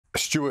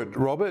Stuart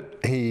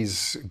Robert,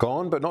 he's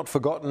gone but not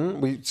forgotten.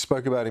 We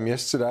spoke about him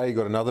yesterday. He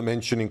got another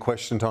mention in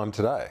question time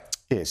today.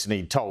 Yes, and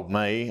he told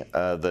me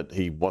that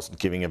he wasn't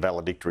giving a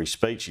valedictory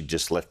speech. He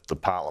just left the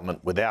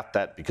parliament without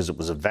that because it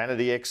was a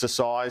vanity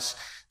exercise.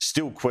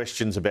 Still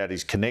questions about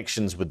his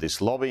connections with this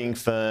lobbying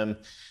firm.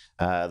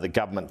 The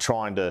government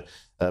trying to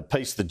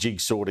piece the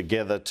jigsaw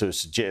together to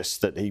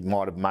suggest that he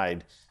might have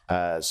made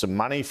some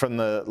money from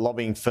the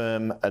lobbying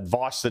firm,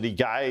 advice that he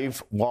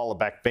gave while a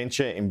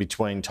backbencher in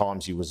between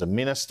times he was a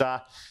minister.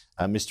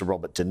 Mr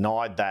Robert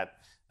denied that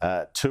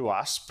to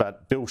us,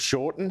 but Bill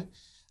Shorten,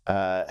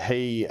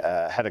 he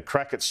had a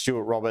crack at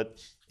Stuart Robert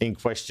in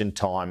question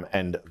time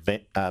and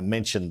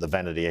mentioned the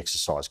vanity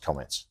exercise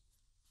comments.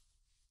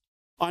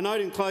 I note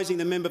in closing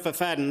the member for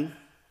Fadden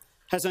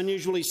has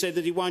unusually said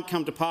that he won't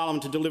come to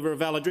Parliament to deliver a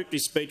valedictory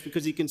speech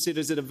because he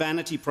considers it a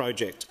vanity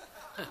project.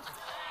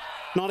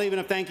 Not even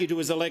a thank you to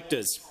his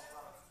electors.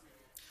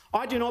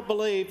 I do not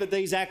believe that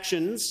these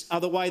actions are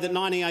the way that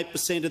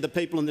 98% of the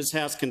people in this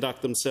House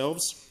conduct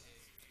themselves,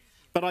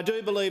 but I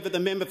do believe that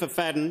the member for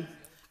Fadden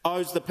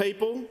owes the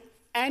people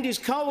and his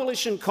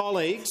coalition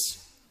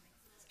colleagues,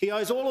 he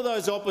owes all of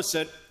those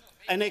opposite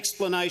an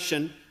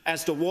explanation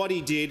as to what he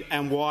did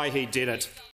and why he did it.